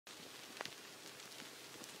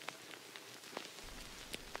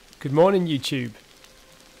Good morning, YouTube.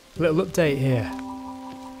 Little update here.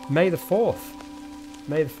 May the 4th.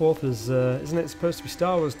 May the 4th is, isn't it supposed to be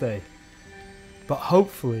Star Wars Day? But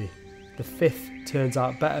hopefully the 5th turns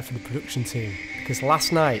out better for the production team. Because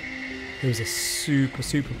last night there was a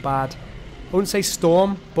super bad, I wouldn't say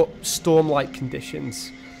storm, but storm-like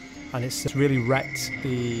conditions. And it's really wrecked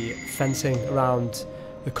the fencing around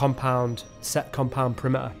the compound, set compound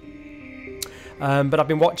perimeter. But I've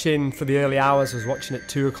been watching for the early hours. I was watching at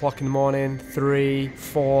 2 o'clock in the morning, 3,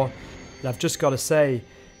 4. And I've just got to say,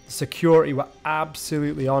 the security were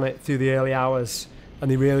absolutely on it through the early hours. And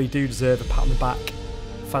they really do deserve a pat on the back.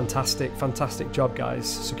 Fantastic job, guys,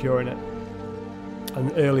 securing it.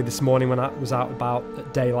 And early this morning when I was out about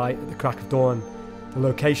at daylight, at the crack of dawn, the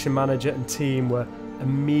location manager and team were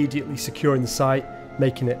immediately securing the site,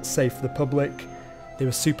 making it safe for the public. They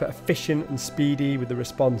were super efficient and speedy with the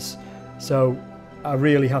response. So I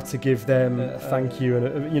really have to give them a thank you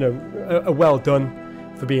and a well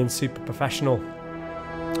done for being super professional.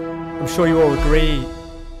 I'm sure you all agree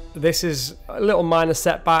this is a little minor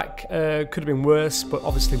setback, could have been worse, but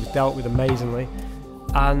obviously was dealt with amazingly.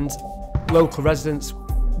 And local residents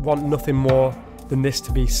want nothing more than this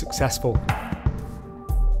to be successful.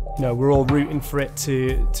 You know, we're all rooting for it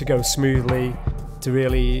to go smoothly, to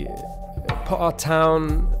really put our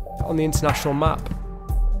town on the international map.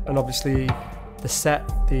 And obviously the set,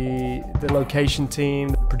 the location team,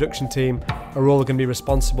 the production team are all going to be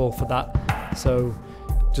responsible for that. So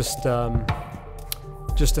just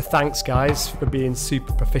a thanks, guys, for being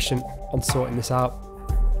super proficient on sorting this out.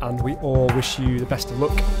 And we all wish you the best of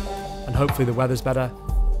luck, and hopefully the weather's better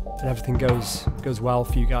and everything goes well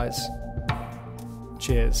for you guys.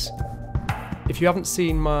 Cheers. If you haven't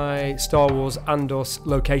seen my Star Wars Andor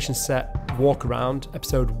location set walk around,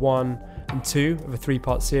 episode 1 and 2 of a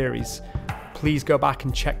 3-part series, please go back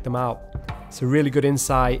and check them out. It's a really good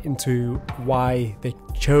insight into why they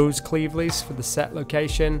chose Cleveleys for the set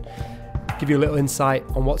location, give you a little insight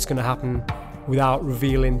on what's going to happen without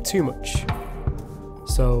revealing too much.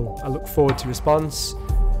 So I look forward to response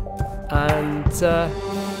and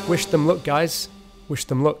wish them luck, guys. Wish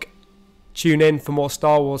them luck. Tune in for more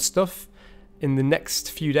Star Wars stuff in the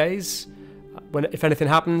next few days. If anything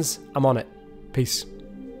happens, I'm on it. Peace.